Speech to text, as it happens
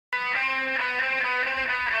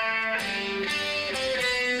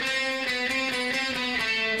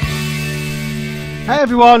Hi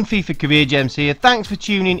everyone, FIFA Career Gems here. Thanks for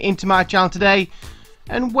tuning into my channel today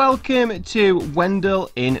and welcome to Wendel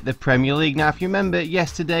in the Premier League. Now if you remember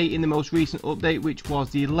yesterday in the most recent update, which was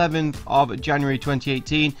the 11th of January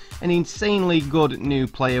 2018, an insanely good new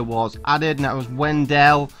player was added, and that was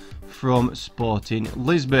Wendel from Sporting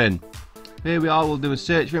Lisbon. Here we are, we'll do a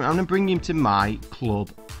search for him. I'm going to bring him to my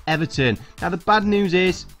club, Everton. Now the bad news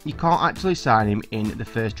is you can't actually sign him in the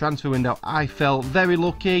first transfer window. I felt very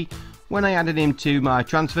lucky. When I added him to my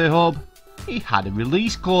transfer hub, he had a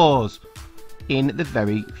release clause in the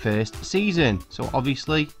very first season. So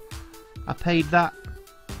obviously, I paid that,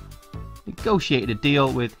 negotiated a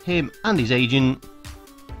deal with him and his agent,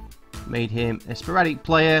 made him a sporadic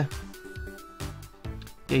player,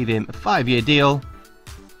 gave him a 5-year deal.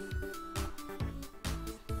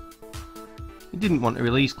 He didn't want a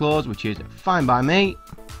release clause, which is fine by me.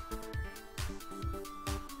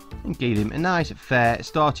 And gave him a nice fair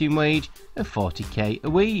starting wage of 40k a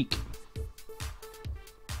week.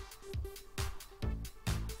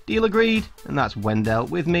 Deal agreed, and that's Wendel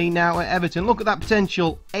with me now at Everton. Look at that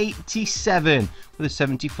potential, 87 with a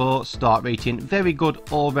 74 start rating. Very good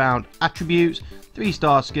all-round attributes,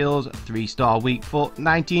 3-star skills, 3-star weak foot,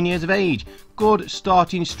 19 years of age. Good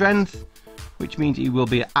starting strength, which means he will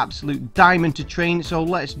be an absolute diamond to train. So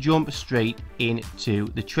let's jump straight into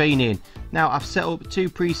the training. Now I've set up 2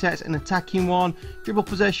 presets, an attacking one, dribble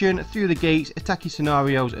possession, through the gates, attacking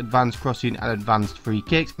scenarios, advanced crossing and advanced free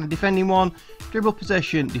kicks, and a defending one, dribble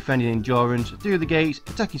possession, defending endurance, through the gates,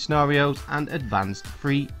 attacking scenarios and advanced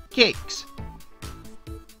free kicks.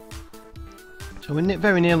 So we're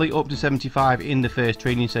very nearly up to 75 in the first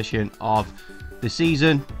training session of the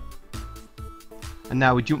season. And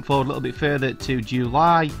now we jump forward a little bit further to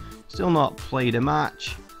July, still not played a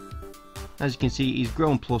match. As you can see, he's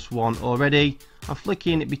grown +1 already. I'm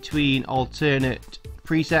flicking between alternate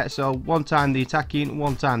presets, so one time the attacking,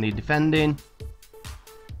 one time the defending.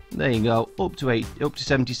 There you go, up to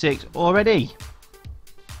 76 already.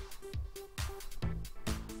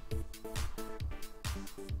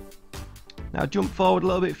 Now jump forward a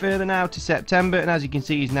little bit further now to September, and as you can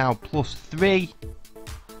see, he's now +3.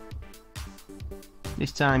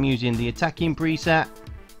 This time using the attacking preset.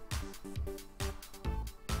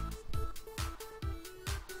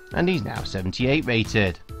 And he's now 78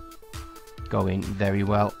 rated. Going very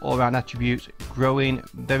well. All round attributes growing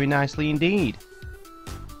very nicely indeed.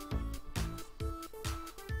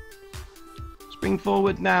 Spring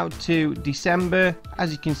forward now to December.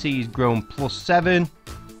 As you can see, he's grown +7.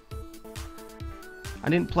 I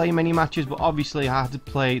didn't play many matches, but obviously I had to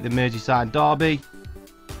play the Merseyside derby.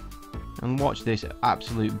 And watch this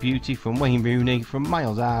absolute beauty from Wayne Rooney from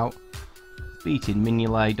miles out. Beating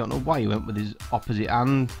Mignolet. Don't know why he went with his opposite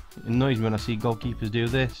hand. It annoys me when I see goalkeepers do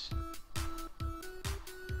this.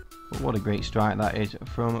 But what a great strike that is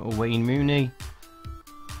from Wayne Rooney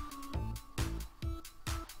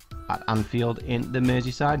at Anfield in the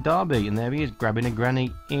Merseyside derby. And there he is, grabbing a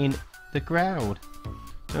granny in the crowd.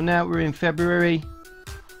 So now we're in February.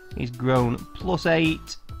 He's grown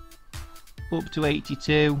 +8 up to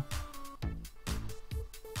 82.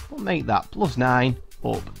 We'll make that +9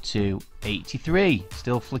 up to 83.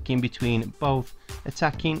 Still flicking between both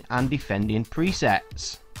attacking and defending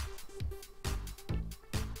presets.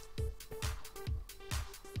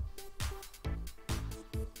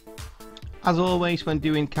 As always, when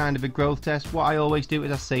doing kind of a growth test, what I always do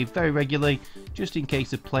is I save very regularly, just in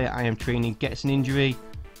case the player I am training gets an injury.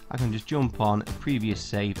 I can just jump on a previous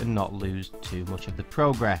save and not lose too much of the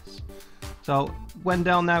progress. So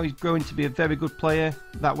Wendel now is growing to be a very good player.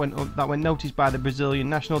 That went noticed by the Brazilian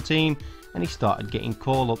national team, and he started getting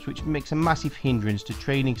call-ups, which makes a massive hindrance to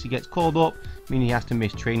training because he gets called up, meaning he has to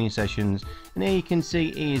miss training sessions. And here you can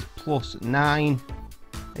see he is +9.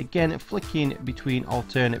 Again, flicking between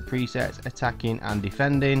alternate presets, attacking and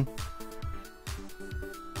defending.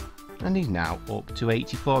 And he's now up to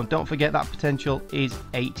 84. Don't forget that potential is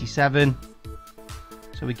 87.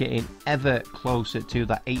 So we're getting ever closer to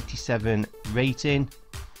that 87 rating.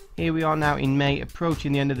 Here we are now in May,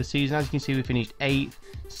 approaching the end of the season. As you can see, we finished 8th,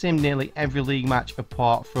 simmed nearly every league match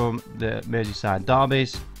apart from the Merseyside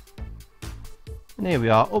derbies. And here we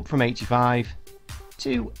are, up from 85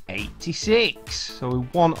 to 86. So we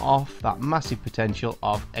won off that massive potential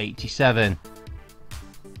of 87.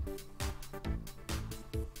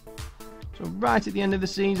 So right at the end of the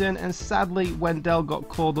season, and sadly Wendel got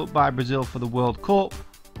called up by Brazil for the World Cup,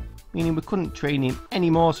 meaning we couldn't train him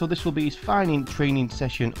anymore, so this will be his final training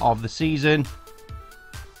session of the season.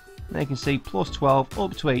 And you can see +12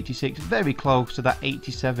 up to 86, very close to that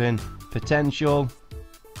 87 potential.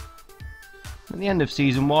 At the end of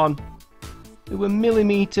season 1, we were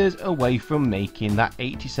millimetres away from making that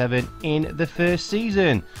 87 in the first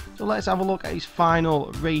season. So let's have a look at his final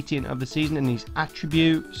rating of the season and his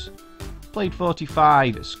attributes. Played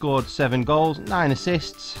 45, scored 7 goals, 9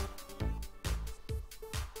 assists.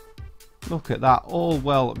 Look at that, all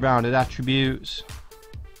well-rounded attributes.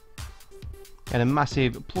 And a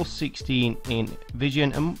massive plus 16 in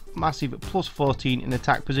vision, a massive plus 14 in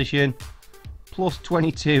attack position, plus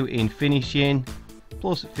 22 in finishing,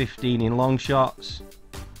 plus 15 in long shots.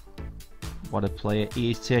 What a player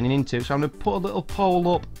he is turning into. So I'm going to put a little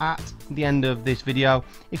poll up at the end of this video.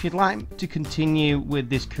 If you'd like to continue with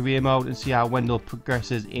this career mode and see how Wendel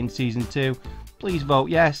progresses in Season 2, please vote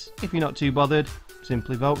yes. If you're not too bothered,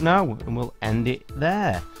 simply vote no, and we'll end it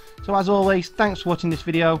there. So as always, thanks for watching this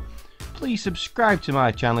video. Please subscribe to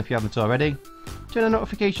my channel if you haven't already. Turn on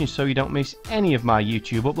notifications so you don't miss any of my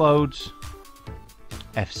YouTube uploads.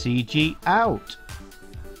 FCG out.